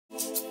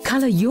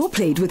Color Your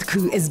Plate with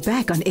KOO is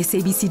back on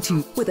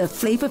SABC2 with a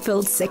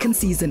flavor-filled second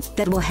season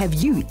that will have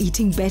you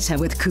eating better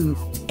with KOO.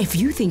 If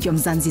you think you're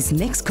Mzansi's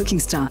next cooking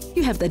star,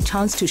 you have the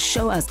chance to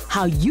show us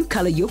how you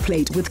color your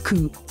plate with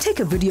KOO.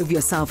 Take a video of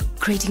yourself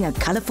creating a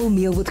colorful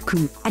meal with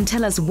KOO and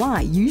tell us why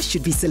you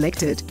should be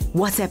selected.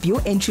 WhatsApp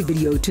your entry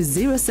video to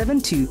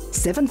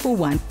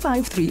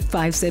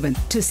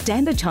 072-741-5357 to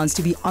stand a chance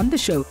to be on the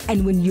show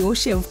and win your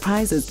share of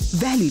prizes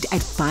valued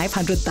at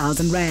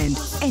 500,000 Rand.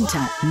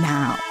 Enter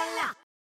now.